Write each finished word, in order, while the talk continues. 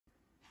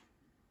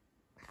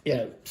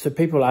Yeah, so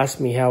people ask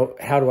me how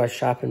do I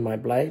sharpen my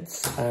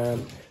blades.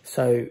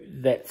 So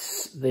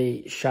that's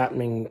the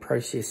sharpening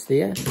process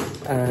there.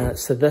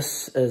 So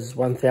this is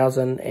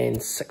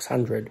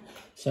 1600.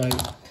 So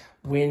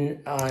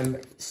when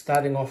I'm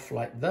starting off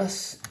like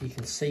this, you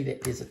can see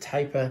that there's a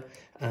taper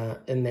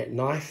in that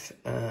knife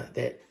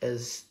that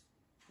is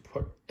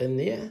put in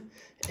there.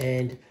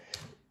 And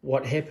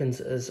what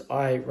happens is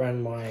I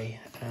run my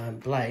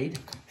blade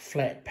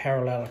flat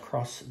parallel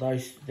across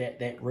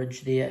that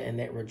ridge there and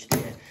that ridge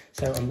there.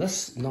 So on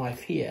this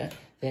knife here,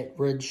 that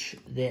ridge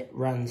that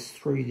runs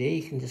through there,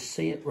 you can just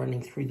see it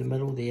running through the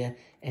middle there,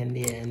 and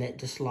that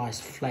just lies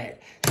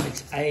flat. It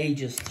takes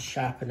ages to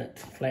sharpen it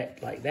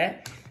flat like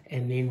that,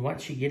 and then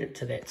once you get it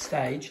to that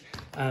stage,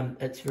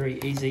 it's very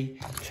easy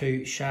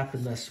to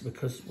sharpen this,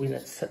 because when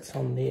it sits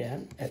on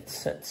there, it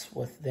sits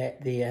with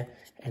that there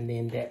and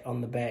then that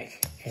on the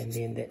back, and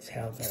then that's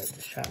how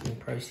the sharpening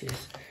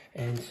process.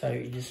 And so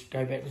you just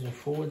go backwards and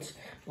forwards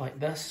like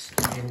this,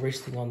 and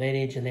resting on that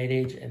edge and that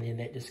edge, and then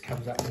that just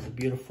comes up with a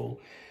beautiful.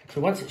 So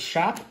once it's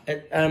sharp,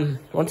 it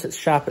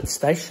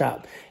stays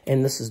sharp.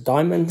 And this is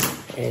diamond,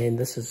 and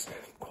this is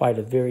quite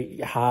a very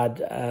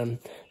hard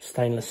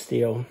stainless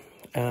steel.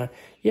 Yeah,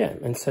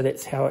 and so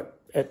that's how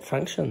it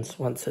functions.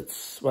 Once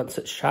it's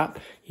sharp,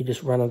 you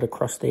just run it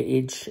across the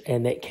edge,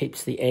 and that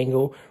keeps the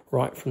angle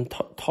right from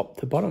top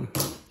to bottom.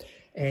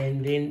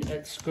 And then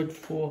it's good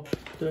for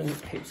doing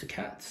heaps of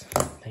cuts.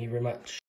 Thank you very much.